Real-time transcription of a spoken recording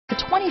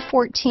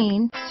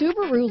2014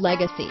 Subaru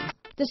Legacy.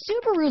 The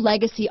Subaru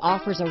Legacy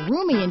offers a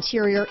roomy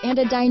interior and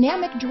a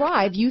dynamic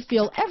drive you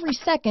feel every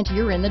second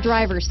you're in the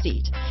driver's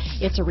seat.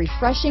 It's a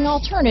refreshing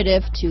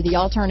alternative to the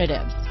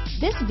alternatives.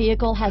 This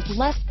vehicle has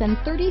less than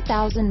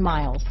 30,000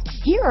 miles.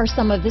 Here are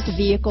some of this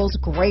vehicle's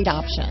great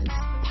options: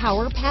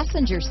 power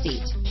passenger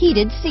seat,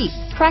 heated seats,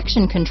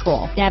 traction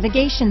control,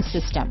 navigation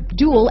system,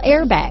 dual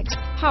airbags,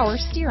 power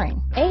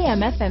steering,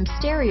 AM/FM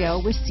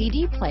stereo with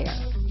CD player,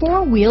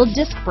 four-wheel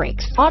disc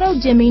brakes,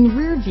 auto-dimming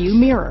rear view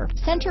mirror,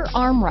 center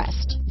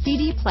armrest,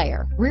 CD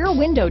player, rear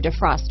window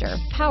defroster,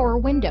 power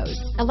windows,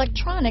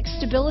 electronic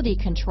stability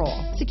control,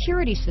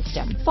 security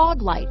system,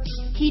 fog lights,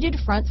 heated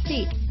front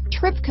seats,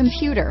 trip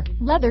computer,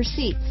 leather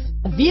seats.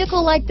 A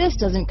vehicle like this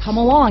doesn't come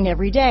along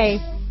every day.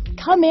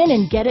 Come in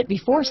and get it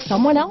before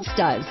someone else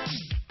does.